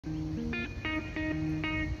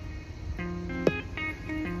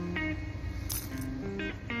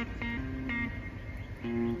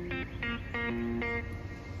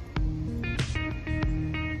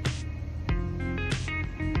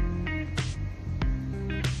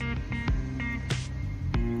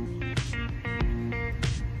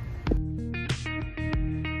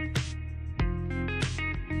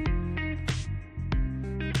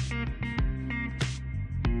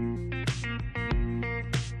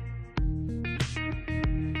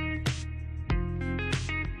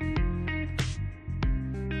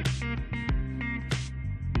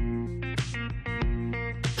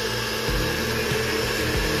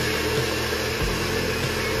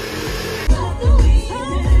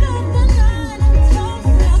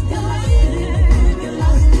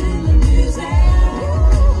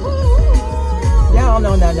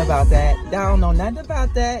Y'all don't know nothing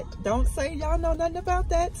about that. Don't say y'all know nothing about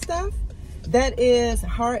that stuff. That is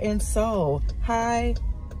Heart and Soul, High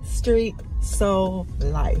Street Soul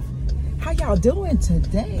Life. How y'all doing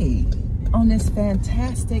today on this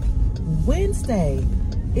fantastic Wednesday?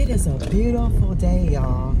 It is a beautiful day,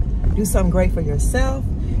 y'all. Do something great for yourself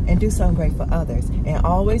and do something great for others. And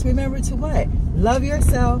always remember to what? Love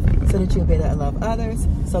yourself so that you'll be able to love others,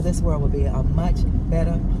 so this world will be a much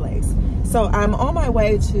better place. So I'm on my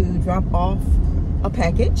way to drop off a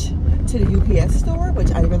package to the UPS store, which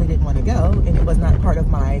I really didn't want to go, and it was not part of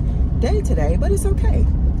my day today, but it's okay.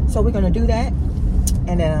 So we're going to do that,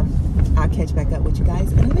 and then I'll catch back up with you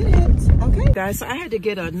guys in a minute. Okay, guys, so I had to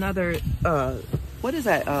get another, what is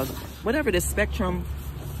that? Whatever this Spectrum,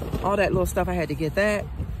 all that little stuff, I had to get that.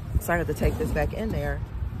 So I had to take this back in there.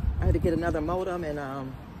 I had to get another modem and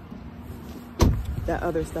that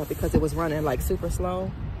other stuff because it was running like super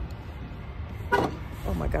slow.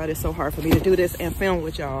 Oh my God, it's so hard for me to do this and film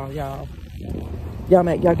with y'all. Y'all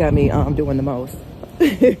got me doing the most.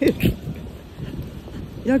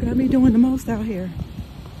 Y'all got me doing the most out here.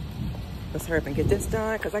 Let's hurry up and get this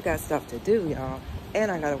done because I got stuff to do, y'all.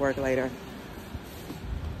 And I gotta work later.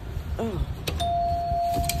 Oh.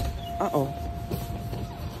 Uh-oh.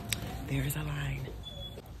 There's a line.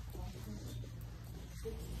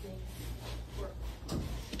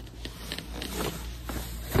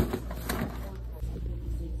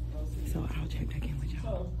 So I'll check back in with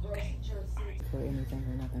y'all. Okay. All right. For anything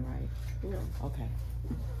or nothing, right? No. Okay.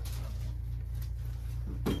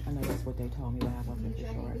 I know that's what they told me, but I wasn't for sure.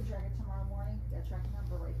 You can track it tomorrow morning. That tracking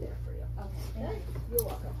number right there for you. Okay. You're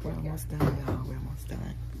welcome. We're almost done, y'all. We're almost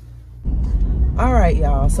done. All right,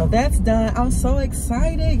 y'all, so that's done. I'm so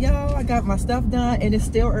excited, y'all. I got my stuff done and it's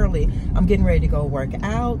still early. I'm getting ready to go work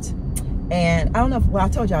out, and I don't know if, well, I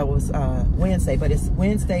told y'all it was Wednesday, but it's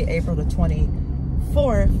Wednesday, April the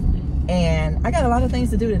 24th, and I got a lot of things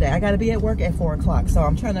to do today. I got to be at work at 4 o'clock, so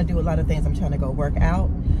I'm trying to do a lot of things. I'm trying to go work out,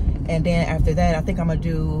 and then after that I think I'm gonna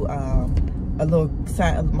do a little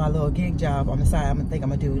side, my little gig job on the side. I'm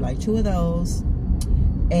gonna do like 2 of those,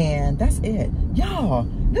 and that's it. Y'all,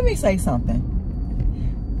 let me say something.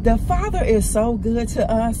 The Father is so good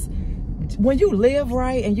to us. When you live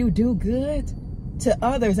right and you do good to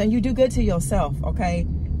others and you do good to yourself, okay?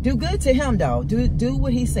 Do good to him though. Do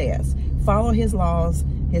what he says. Follow his laws,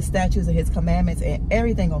 his statutes, and his commandments, and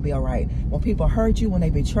everything gonna be all right. When people hurt you, when they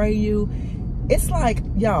betray you, it's like,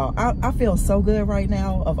 y'all, I feel so good right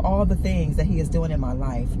now of all the things that he is doing in my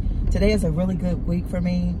life. Today is a really good week for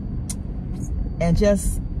me. And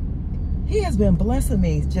just, he has been blessing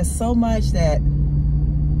me just so much that,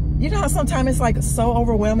 you know how sometimes it's like so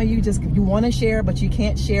overwhelming, you want to share, but you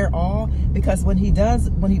can't share all, because when he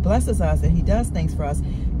blesses us and he does things for us,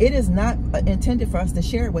 it is not intended for us to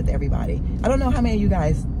share it with everybody. I don't know how many of you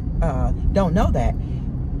guys don't know that.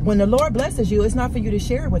 When the Lord blesses you, it's not for you to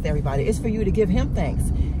share it with everybody. It's for you to give him thanks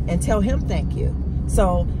and tell him thank you.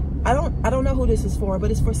 So I don't know who this is for,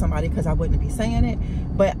 but it's for somebody, because I wouldn't be saying it.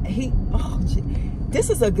 But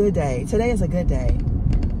this is a good day. Today is a good day.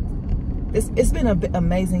 It's been an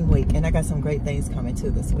amazing week, and I got some great things coming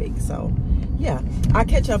too this week. So yeah, I'll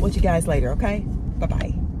catch up with you guys later, okay?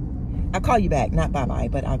 Bye-bye. I'll call you back, not bye-bye,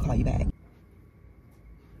 but I'll call you back.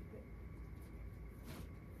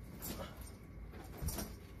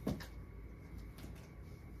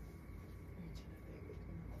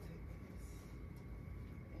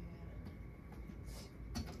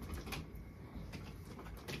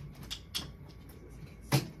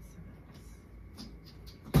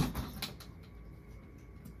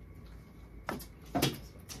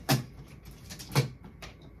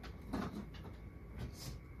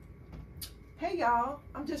 Hey y'all,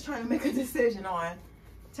 I'm just trying to make a decision on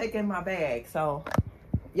taking my bag. So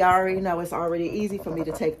y'all already know it's already easy for me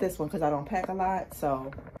to take this one because I don't pack a lot.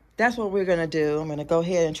 So that's what we're gonna do. I'm gonna go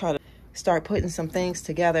ahead and try to start putting some things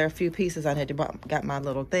together, a few pieces. I had to got my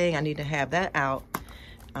little thing. I need to have that out.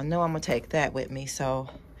 I know I'm gonna take that with me, so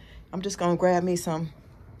I'm just gonna grab me some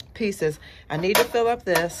pieces. I need to fill up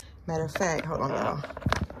this. Matter of fact, hold on y'all.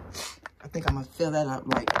 I think I'm gonna fill that up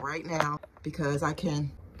like right now, because I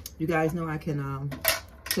can, you guys know I can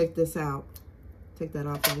take this out, take that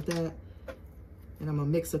off like that. And I'm gonna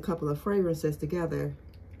mix a couple of fragrances together.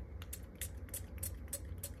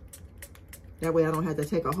 That way I don't have to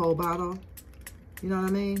take a whole bottle. You know what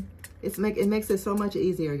I mean? It makes it so much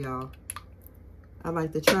easier, y'all. I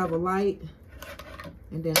like to travel light.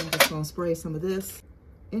 And then I'm just gonna spray some of this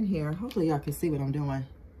in here. Hopefully y'all can see what I'm doing.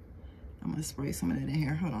 I'm gonna spray some of that in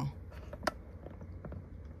here, hold on.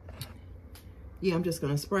 Yeah, I'm just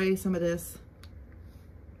gonna spray some of this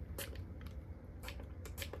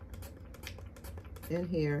in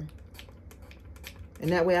here.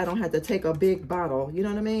 And that way I don't have to take a big bottle. You know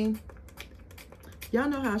what I mean? Y'all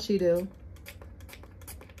know how she do.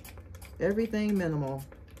 Everything minimal.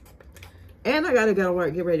 And I gotta go to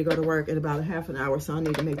work, get ready to go to work in about a half an hour. So I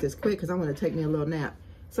need to make this quick because I'm gonna take me a little nap.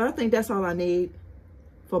 So I think that's all I need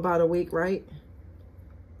for about a week, right?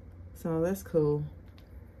 So that's cool.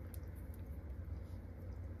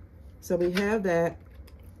 So we have that.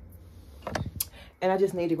 And I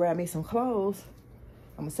just need to grab me some clothes.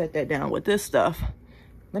 I'm gonna set that down with this stuff.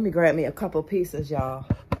 Let me grab me a couple pieces, y'all.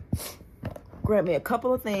 Grab me a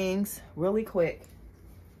couple of things really quick.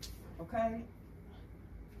 Okay?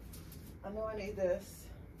 I know I need this.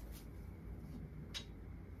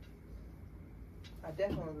 I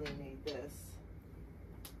definitely need this.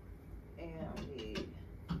 And I need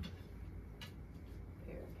a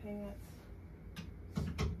pair of pants.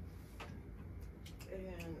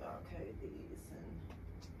 And okay, these and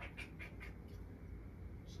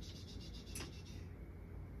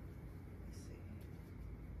let's see.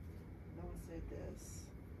 I know I said this.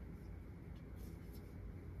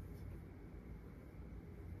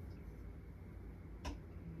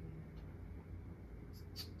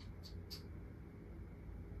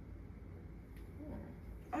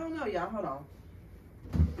 I don't know, y'all. Hold on.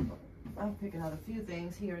 I'm picking out a few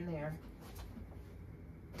things here and there.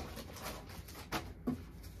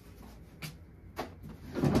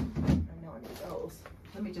 I know I need those.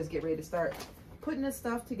 Let me just get ready to start putting this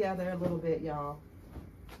stuff together a little bit, y'all.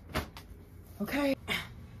 Okay.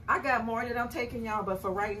 I got more that I'm taking, y'all, but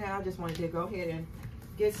for right now, I just wanted to go ahead and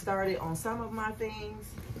get started on some of my things.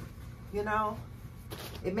 You know,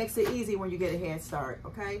 it makes it easy when you get a head start,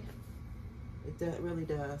 okay? It really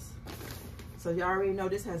does. So y'all already know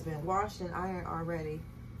this has been washed and ironed already.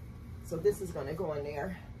 So this is gonna go in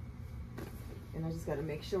there. And I just gotta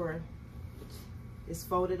make sure it's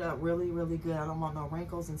folded up really, really good. I don't want no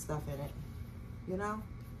wrinkles and stuff in it, you know?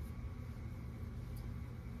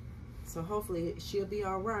 So hopefully she'll be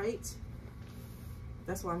all right.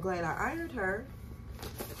 That's why I'm glad I ironed her.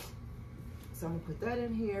 So I'm gonna put that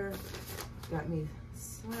in here. Got me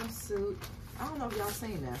swimsuit. I don't know if y'all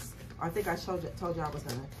seen this. I think I told y'all I was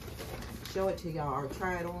gonna show it to y'all or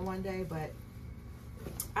try it on one day, but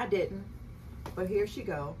I didn't. But here she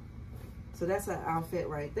go. So that's an outfit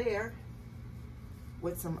right there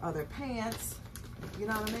with some other pants. You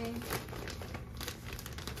know what I mean?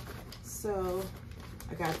 So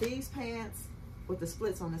I got these pants with the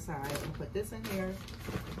splits on the side. I'm gonna put this in here.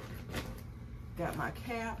 Got my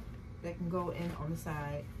cap that can go in on the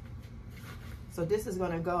side. So this is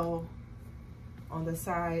gonna go on the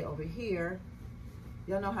side over here.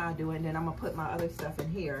 Y'all know how I do it. And then I'm gonna put my other stuff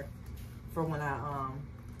in here for when I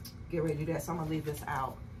get ready to do that. So I'm gonna leave this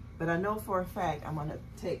out. But I know for a fact I'm gonna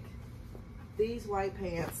take these white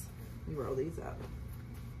pants. Let me roll these up.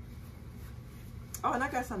 Oh, and I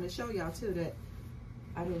got something to show y'all too that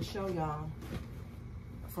I didn't show y'all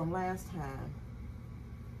from last time.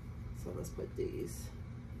 So let's put these.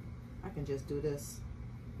 I can just do this.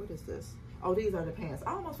 What is this? Oh, these are the pants.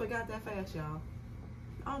 I almost forgot that fast, y'all.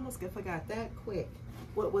 I almost forgot that quick.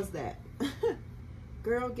 What was that?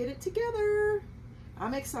 Girl, get it together.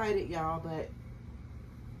 I'm excited, y'all, but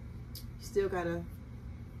still gotta,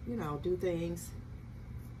 you know, do things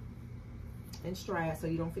in stride so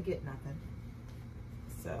you don't forget nothing.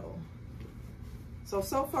 So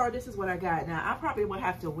far this is what I got. Now I probably will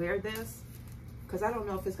have to wear this because I don't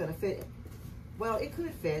know if it's gonna fit. Well, it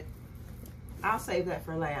could fit. I'll save that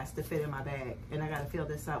for last to fit in my bag. And I gotta fill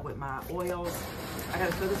this up with my oils. I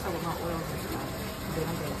gotta fill this up with my oils and stuff. And then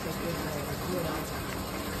I'm gonna take this bag as well.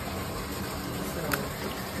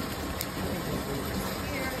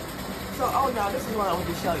 So, oh no, this is what I want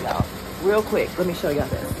to show y'all. Real quick, let me show y'all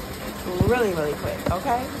this. Really, really quick,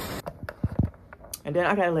 okay? And then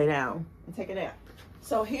I gotta lay down and take a nap.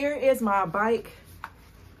 So here is my bike.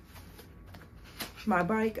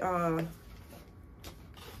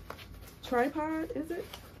 Tripod, is it?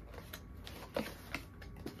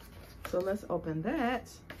 So let's open that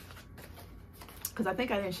because I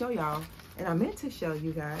think I didn't show y'all and I meant to show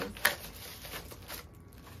you guys.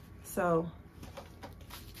 So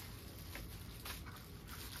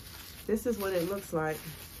this is what it looks like.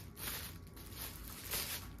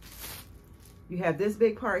 You have this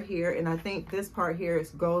big part here, and I think this part here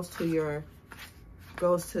goes to your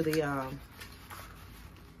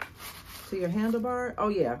handlebar. Oh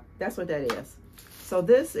yeah, that's what that is. So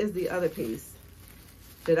this is the other piece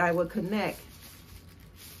that I would connect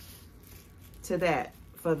to that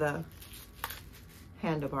for the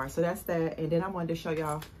handlebar. So that's that. And then I wanted to show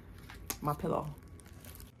y'all my pillow.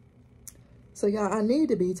 So y'all, I need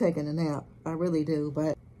to be taking a nap. I really do,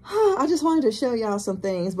 but I just wanted to show y'all some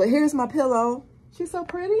things. But here's my pillow. She's so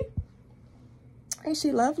pretty. Ain't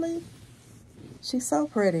she lovely? She's so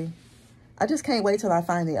pretty. I just can't wait till I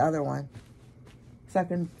find the other one, so I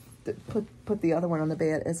can put the other one on the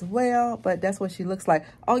bed as well. But that's what she looks like.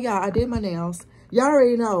 Oh, y'all, I did my nails. Y'all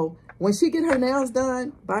already know. When she get her nails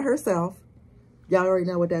done by herself, y'all already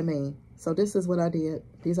know what that means. So this is what I did.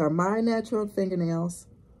 These are my natural fingernails.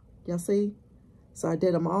 Y'all see? So I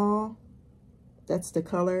did them all. That's the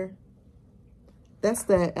color. That's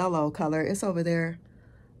the yellow color. It's over there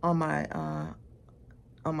on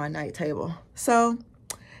my night table. So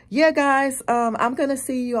yeah, guys, I'm gonna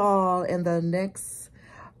see you all in the next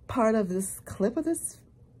part of this clip of this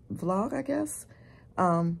vlog, I guess.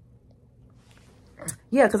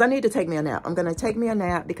 Yeah, because I need to take me a nap. I'm gonna take me a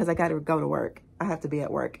nap because I gotta go to work. I have to be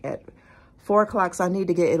at work at 4 o'clock, so I need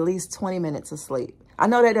to get at least 20 minutes of sleep. I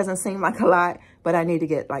know that doesn't seem like a lot, but I need to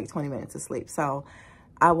get like 20 minutes of sleep. So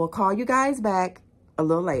I will call you guys back a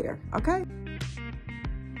little later, okay?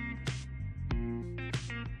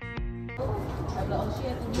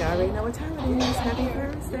 Y'all already know what time it is. Happy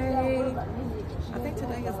Thursday. I think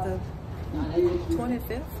today is the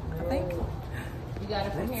 25th, I think. You got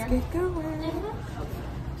it from here? Let's get going.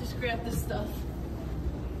 Just grab this stuff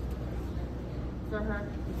for her.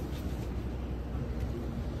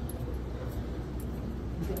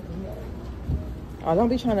 Oh, don't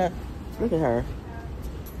be trying to look at her.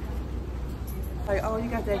 Like, oh, you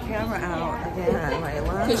got that camera out again. Like,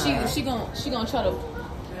 wow. Cause she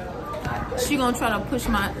gonna try to push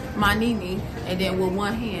my knee and then with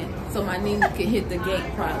one hand, so my knee can hit the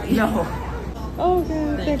gate probably. No. Oh,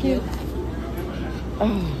 God. Thank you.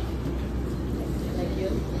 Oh. Thank you.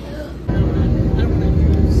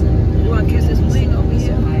 You want to kiss this plane over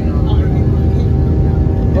here?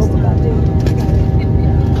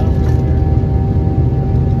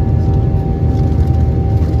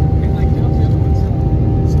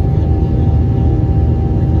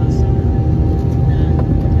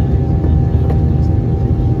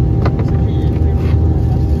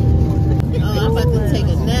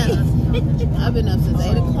 I've been up since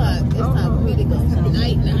 8 o'clock. It's time for me to go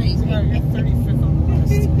night. I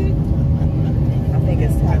think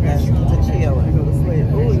it's time to chill and go to sleep.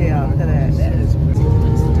 Oh, yeah, look at that. That is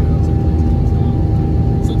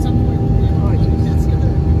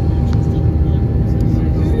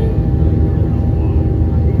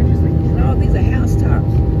Oh, these are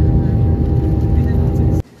housetops.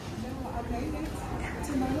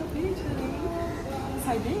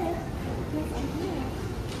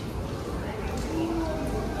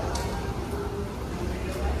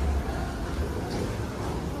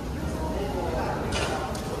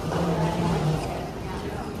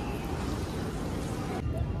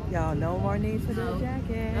 Y'all, no more need for the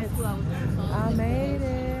jackets. I made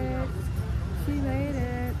it. She made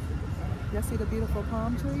it. Y'all see the beautiful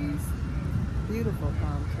palm trees? Beautiful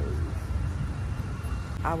palm trees.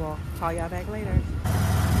 I will call y'all back later.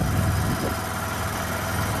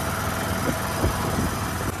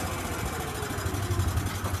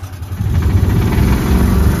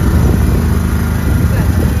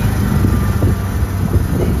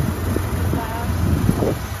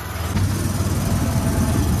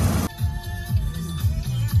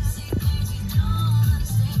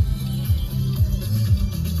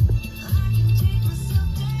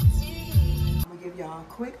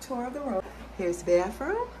 Quick tour of the room. Here's the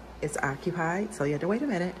bathroom. It's occupied, so you have to wait a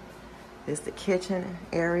minute. There's the kitchen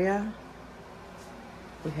area.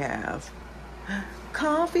 We have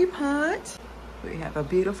coffee pot. We have a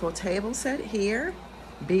beautiful table set here.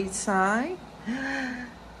 Beach sign.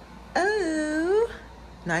 Oh,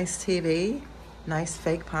 nice TV. Nice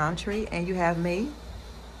fake palm tree. And you have me.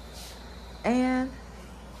 And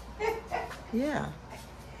yeah.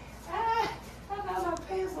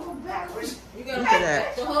 You gonna look at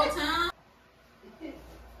that. The whole time?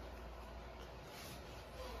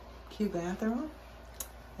 Cute bathroom.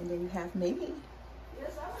 And then you have me.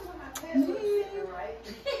 Yes, I don't know my pants were fitting right.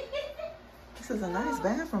 This is a nice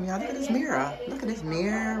bathroom, y'all. Look at this mirror. Look at this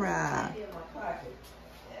mirror.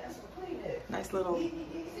 Nice little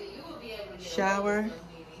shower.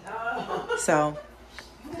 So,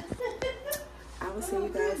 I will see you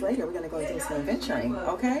guys later. We're going to go do some adventuring,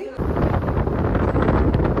 okay?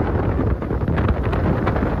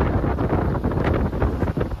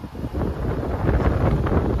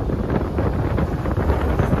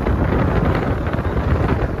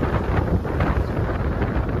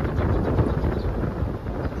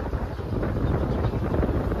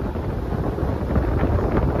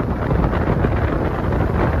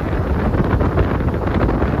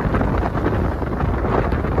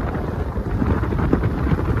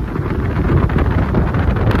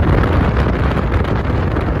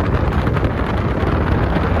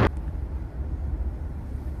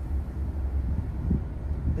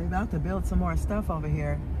 They about to build some more stuff over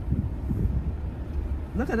here.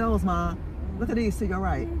 Look at those, Mom. Look at these to your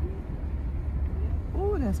right.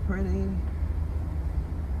 Oh, that's pretty.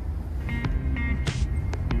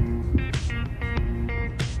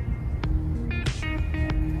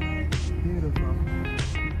 Beautiful.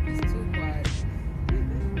 It's too quiet.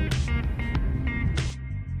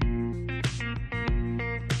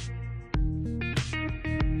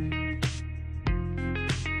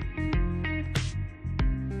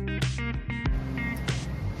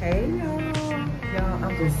 Hey y'all. Y'all,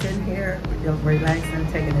 I'm just sitting here, relaxing,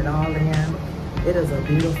 taking it all in. It is a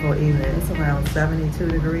beautiful evening. It's around 72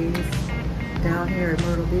 degrees down here at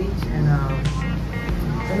Myrtle Beach. And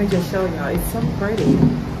let me just show y'all, it's so pretty.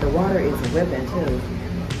 The water is whipping too.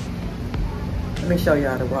 Let me show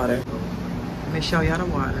y'all the water. Let me show y'all the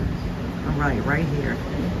water. I'm right here.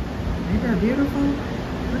 Ain't that beautiful?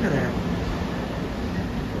 Look at that.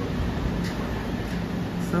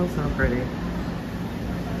 So pretty.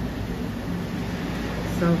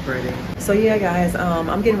 So pretty. So yeah, guys,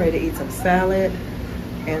 I'm getting ready to eat some salad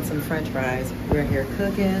and some french fries. We're here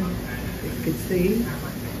cooking, as you can see.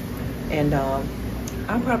 And I'll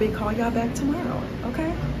probably call y'all back tomorrow,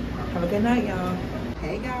 okay? Have a good night, y'all.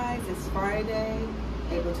 Hey guys, it's Friday,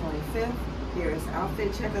 April 25th. Here's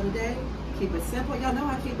outfit check of the day. Keep it simple. Y'all know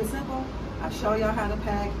I keep it simple. I show y'all how to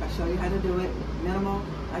pack. I show you how to do it. Minimal.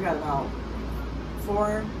 I got about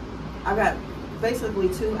 4. I got basically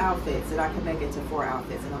 2 outfits that I can make into 4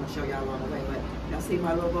 outfits, and I'm gonna show y'all along the way. But y'all see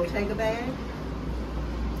my little Bottega bag?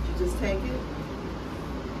 You just take it,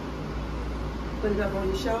 put it up on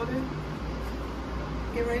your shoulder,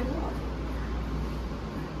 get ready to walk.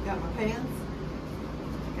 Got my pants,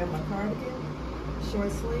 got my cardigan,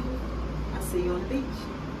 short sleeve. I'll see you on the beach.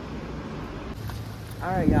 All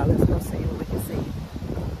right, y'all, let's go see what we can see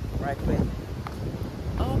right quick.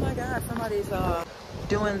 Oh my God, somebody's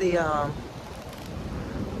doing the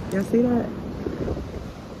y'all see that?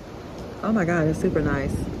 Oh my God, it's super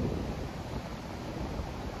nice.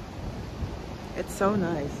 It's so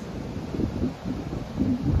nice.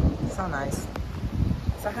 So nice.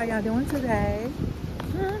 So how y'all doing today?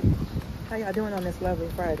 How y'all doing on this lovely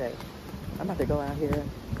Friday? I'm about to go out here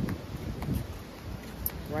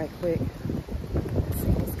right quick. Let's see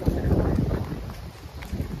what's going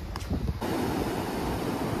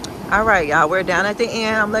on. All right, y'all, we're down at the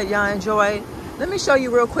end. I'm letting y'all enjoy. Let me show you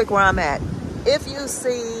real quick where I'm at. If you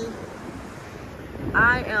see,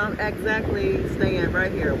 I am exactly staying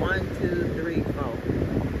right here. 1, 2, 3,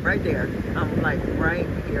 4. Right there. I'm like right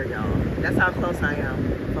here, y'all. That's how close I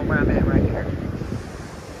am from where I'm at right here.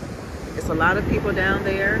 It's a lot of people down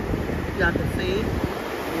there, y'all can see.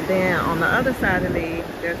 And then on the other side of me,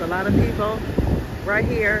 there's a lot of people right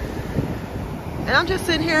here. And I'm just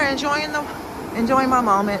sitting here enjoying my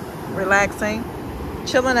moment, relaxing,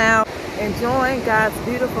 chilling out, enjoying God's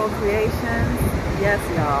beautiful creations. Yes,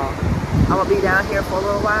 y'all. I'm gonna be down here for a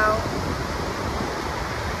little while,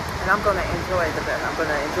 and I'm gonna enjoy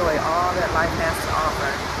all that life has to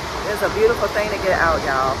offer. It's a beautiful thing to get out,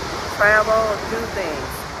 y'all. Travel, do things.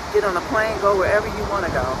 Get on a plane, go wherever you want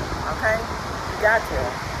to go. Okay? You got to.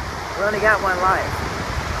 We only got one life.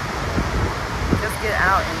 Just get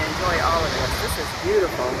out and enjoy all of this. This is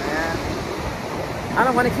beautiful, man. I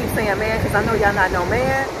don't want to keep saying man because I know y'all not no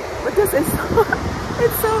man, but this is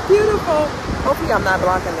it's so beautiful. Hopefully I'm not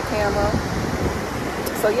blocking the camera.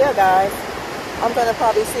 So yeah, guys, I'm gonna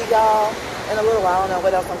probably see y'all in a little while. I don't know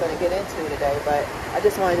what else I'm gonna get into today, but I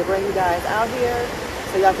just wanted to bring you guys out here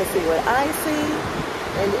so y'all can see what I see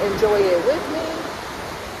and enjoy it with me.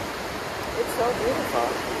 It's so beautiful.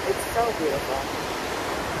 It's so beautiful.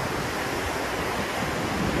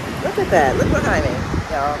 Look at that. Look behind me,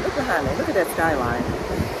 y'all. Look behind me. Look at that skyline.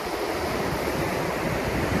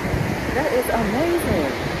 That is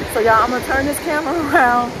amazing. So y'all, I'm gonna turn this camera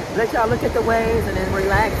around, let y'all look at the waves, and then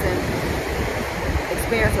relax and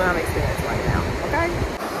experience what I'm experiencing right now, okay?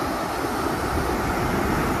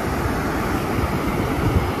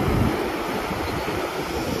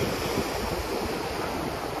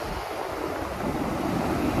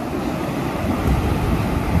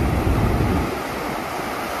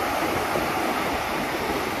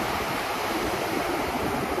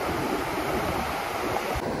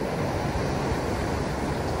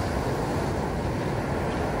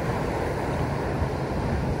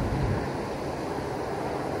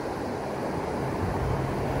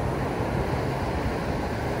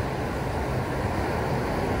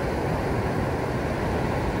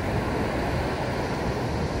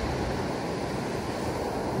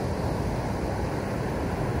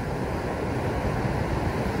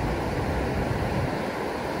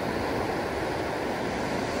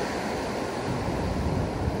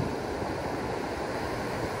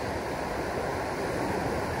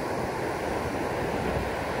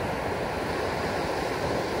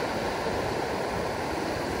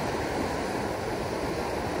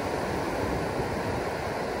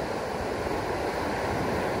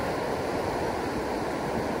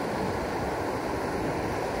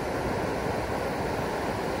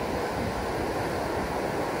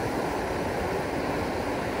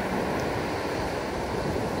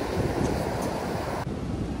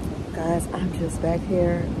 Guys, I'm just back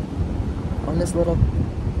here on this little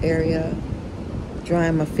area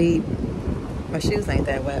drying my feet. My shoes ain't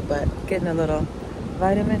that wet, but getting a little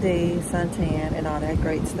vitamin D, suntan, and all that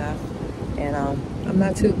great stuff. And I'm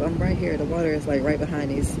right here. The water is like right behind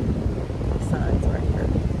these signs right here.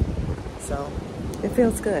 So it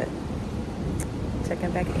feels good. Checking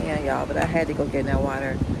back in, y'all, but I had to go get in that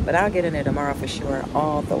water. But I'll get in there tomorrow for sure,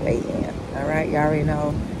 all the way in. All right, y'all already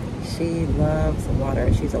know she loves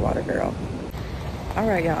water. She's a water girl. All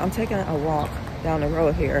right, y'all, I'm taking a walk down the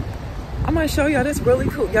road here. I'm gonna show y'all this really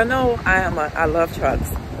cool. Y'all know I love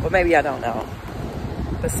trucks. Well, maybe y'all don't know.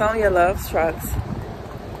 But Sonia loves trucks.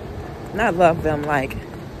 Not love them like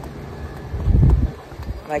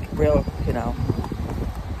real, you know.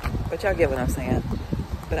 But y'all get what I'm saying.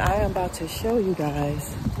 But I am about to show you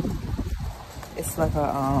guys. It's like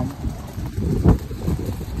a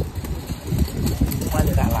one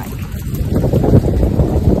that I like.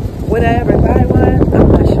 Would I ever buy one? I'm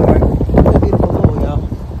not sure. It's a beautiful tool, y'all.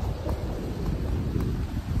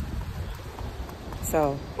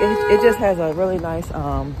 So it just has a really nice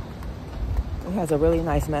it has a really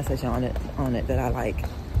nice message on it that I like.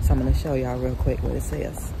 So I'm gonna show y'all real quick what it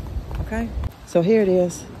says. Okay? So here it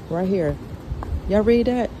is, right here. Y'all read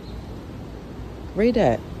that? Read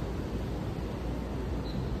that.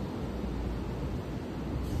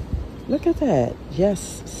 Look at that.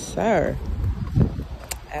 Yes, sir.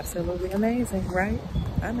 Absolutely amazing, right?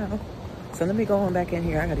 I know. So let me go on back in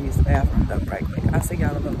here. I gotta use the bathroom though right quick. I'll see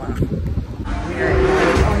y'all in a little while. We're at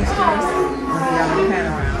Oysters. I'll give y'all a pan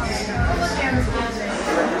around.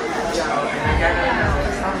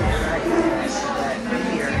 I'm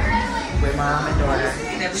here with mom and daughter.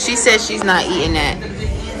 She said she's not eating that.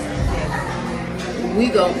 We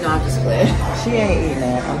go, no, I'm just playing. She ain't eating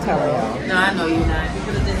that, I'm telling y'all. No, I know you're not.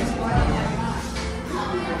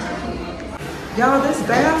 Y'all, this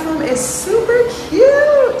bathroom is super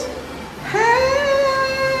cute.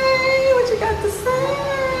 Hey, what you got to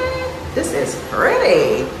say? This is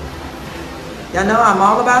pretty. Y'all know I'm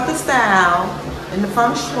all about the style and the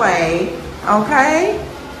feng shui, okay?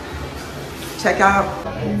 Check out.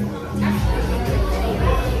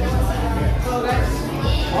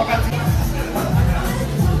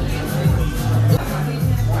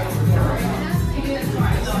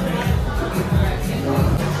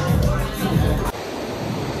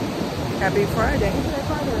 Happy Friday. Isn't that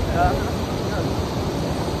Friday?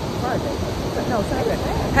 Friday. No, Saturday.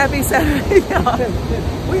 Happy Saturday,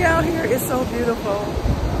 y'all. We out here. It's so beautiful.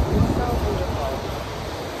 It's so beautiful.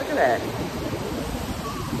 Look at that.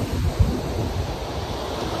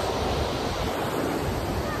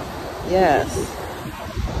 Yes.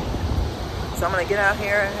 So I'm going to get out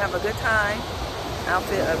here and have a good time.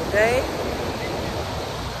 Outfit of the day.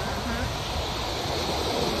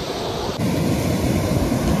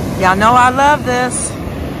 Y'all know I love this.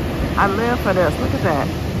 I live for this. Look at that.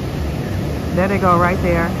 There they go right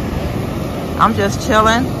there. I'm just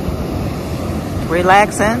chilling,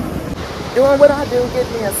 relaxing, doing what I do, get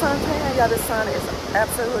me a suntan. Y'all, the sun is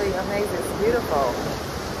absolutely amazing. It's beautiful.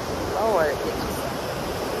 Lord.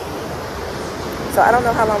 So I don't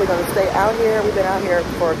know how long we're going to stay out here. We've been out here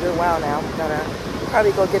for a good while now. We're going to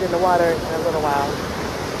probably go get in the water in a little while.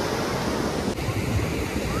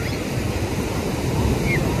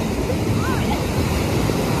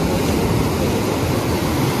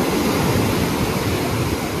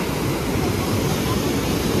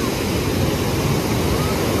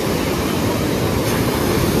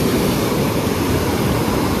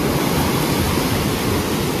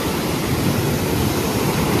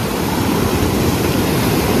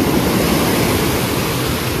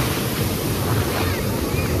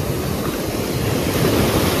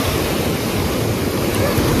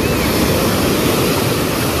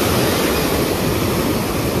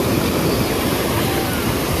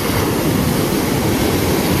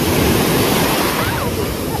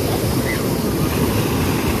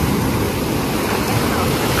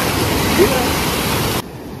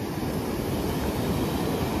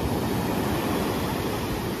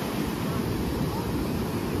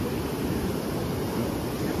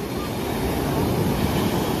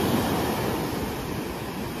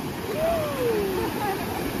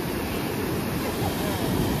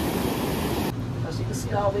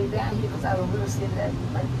 All the way down here because I don't really see that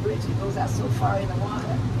like the bridge. It goes out so far in the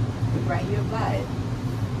water. We're right here by it.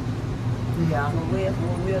 Yeah. I'm way up to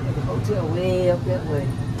the hotel, way up that way.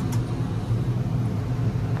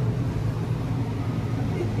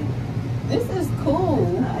 This is cool.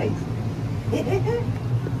 Nice.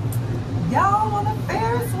 Y'all on a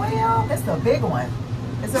Ferris wheel? It's a big one.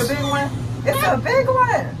 It's a big one. It's a big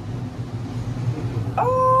one.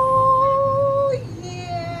 Oh,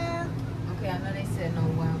 yeah.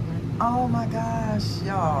 Oh my gosh,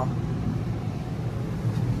 y'all.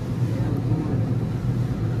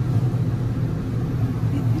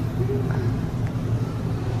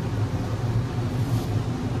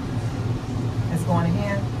 It's going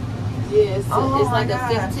again? Yes, Oh, it's like my a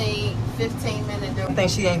gosh. 15 minute. I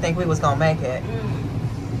think she ain't think we was gonna make it.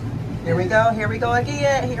 Here we go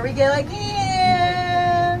again, here we go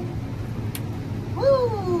again.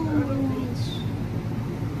 Woo!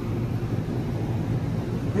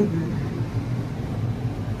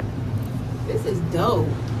 This is dope.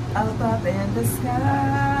 Up in the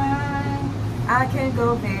sky, I can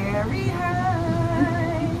go very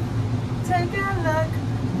high. Take a look,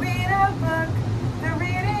 read a book, the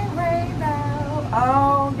reading rainbow.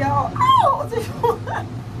 Oh, y'all, oh!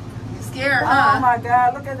 You scared, Oh huh? my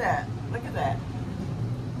God, look at that, look at that.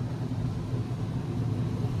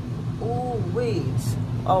 Ooh, wait.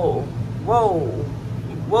 Oh, whoa,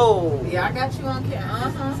 whoa. Yeah, I got you on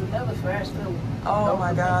camera. It's another flash though. Oh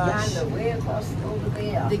my gosh. Yonder, way across over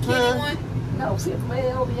there. The kitty one? No, see it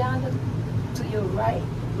way over yonder to your right.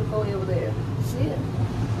 Look over there. See it?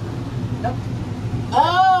 Nope.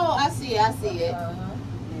 Oh, I see it.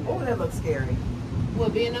 Oh, that looks scary.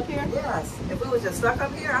 What, being up here? Yes. If we was just stuck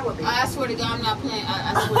up here, I would be. I swear to God, I'm not playing.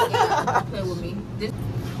 I swear to God, don't play with me.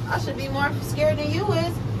 I should be more scared than you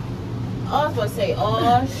is. Oh, I was about to say,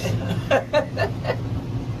 oh, shit.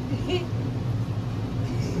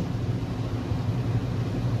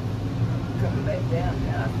 Coming back down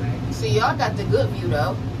now, I think. See, y'all got the good view,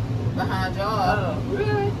 though, behind y'all. Oh,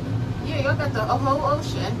 really? Yeah, y'all got the whole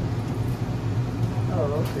ocean.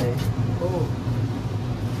 Oh, okay. Oh.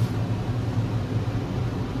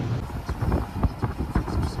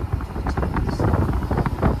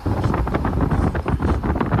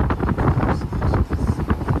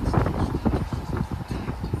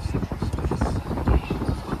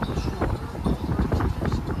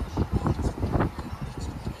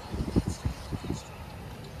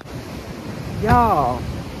 Y'all,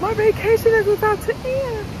 my vacation is about to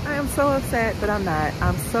end. I am so upset, but I'm not.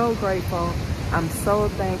 I'm so grateful. I'm so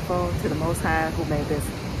thankful to the Most High who made this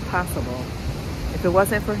possible. If it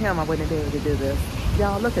wasn't for him, I wouldn't be able to do this.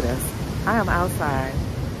 Y'all, look at this. I am outside,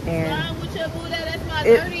 and That's my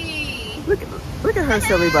dirty. look at her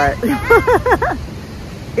silly butt.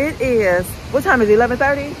 It is, what time is it,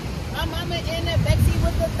 11:30? My mama in the backseat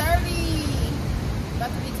with the 30.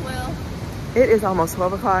 About to be 12. It is almost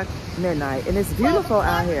 12 o'clock midnight, and it's beautiful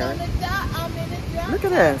out here. Look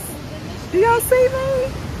at this. Do y'all see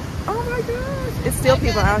me? Oh my gosh. It's still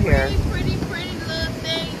people out here. Pretty little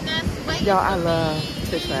thing that's waiting. Y'all, I love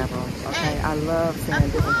to travel, okay? I love seeing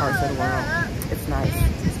different parts of the world. It's nice.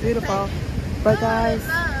 It's beautiful. But guys,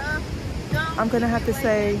 I'm going to have to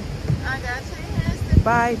say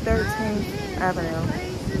bye 13th Avenue.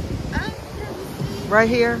 Right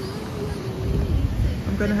here.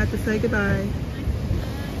 I'm going to have to say goodbye.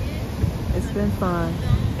 It's been fun.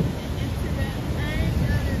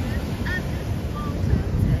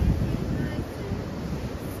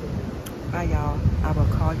 Bye, y'all. I will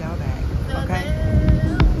call y'all back, okay?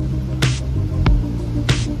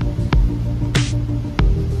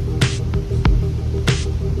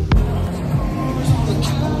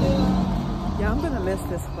 Yeah, I'm gonna miss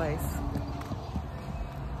this place.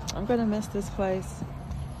 I'm gonna miss this place,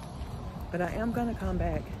 but I am gonna come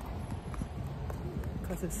back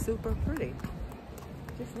because it's super pretty.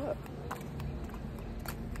 Just look.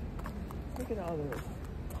 Look at all this.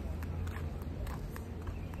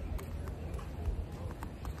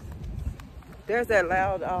 There's that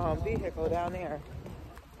loud vehicle down there.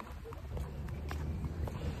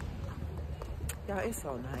 Y'all, it's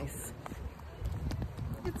so nice.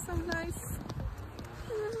 It's so nice.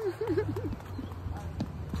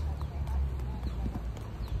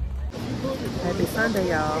 Happy Sunday,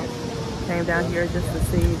 y'all. Came down here just to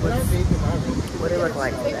see what it looked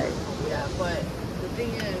like today. Yeah, but the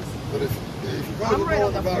thing is, But if you I'm right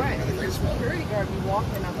on the front. The security guard be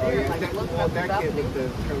walking up there, like looking up the balcony.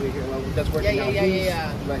 That's working out.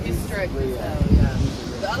 Yeah. Like, He's strict, so yeah.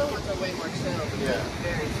 The other ones are way more chill. But Yeah.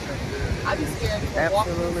 very strict. I'd be scared to walk.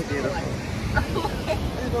 Absolutely beautiful.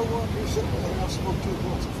 You know what? You should have smoked 2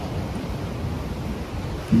 blunts of fun.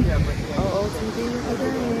 Yeah, but OOTD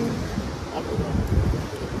today.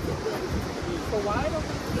 So why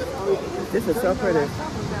don't This is so pretty.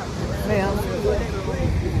 Ma'am.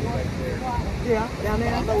 Yeah, down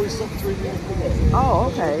there. I know it's some 3 minutes more.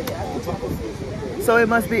 Oh, okay. So it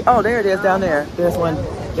must be, oh, there it is down there. There's one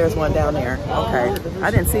down there. Okay.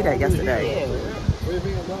 I didn't see that yesterday.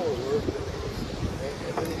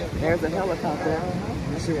 There's a helicopter.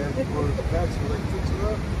 You see that? The backs were like 2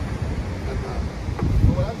 up.